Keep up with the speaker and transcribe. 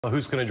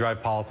Who's going to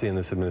drive policy in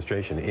this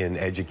administration? In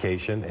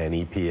education and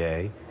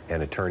EPA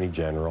and Attorney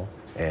General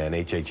and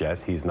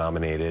HHS, he's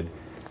nominated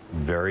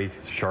very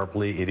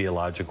sharply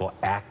ideological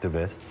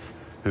activists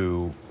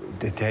who,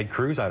 Ted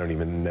Cruz, I don't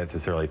even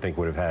necessarily think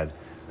would have had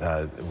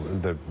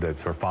the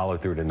sort of follow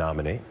through to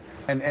nominate.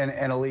 And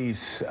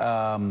Elise,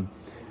 I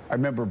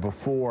remember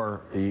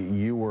before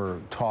you were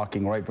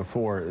talking right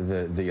before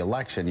the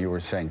election, you were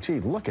saying,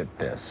 gee, look at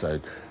this.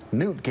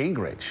 Newt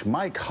Gingrich,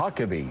 Mike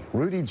Huckabee,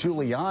 Rudy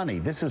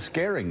Giuliani, this is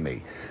scaring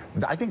me.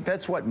 I think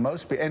that's what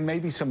most, and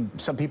maybe some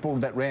people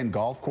that ran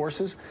golf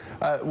courses,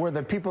 were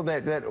the people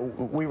that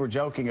we were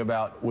joking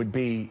about would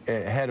be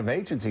head of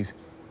agencies.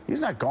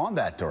 He's not gone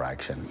that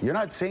direction. You're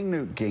not seeing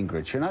Newt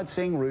Gingrich. You're not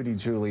seeing Rudy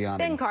Giuliani.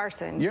 Ben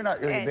Carson. You're not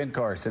Ben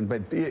Carson,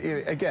 but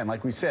again,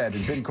 like we said,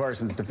 in Ben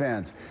Carson's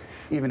defense,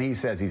 even he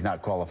says he's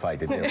not qualified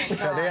to do it.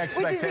 So the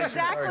expectations Which is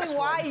exactly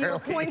why you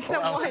appoint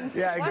someone.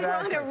 Yeah,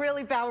 exactly. A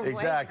really powerful way.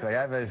 Exactly. I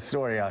have a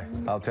story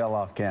I'll tell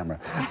off camera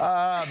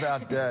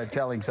about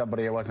telling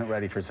somebody I wasn't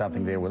ready for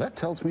something there. Well, that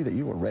tells me that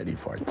you were ready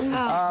for it.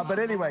 But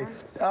anyway,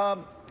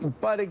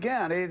 but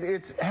again,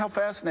 it's how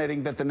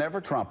fascinating that the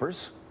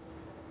Never-Trumpers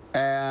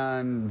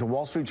and the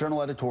Wall Street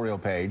Journal editorial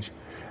page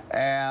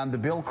and the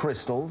Bill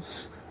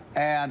Kristols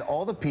and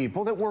all the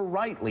people that were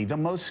rightly the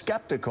most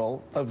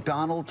skeptical of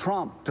Donald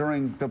Trump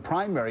during the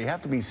primary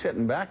have to be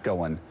sitting back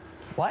going,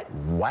 what?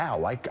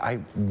 Wow, I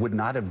would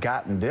not have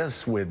gotten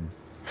this with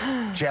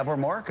Jeb or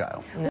Marco.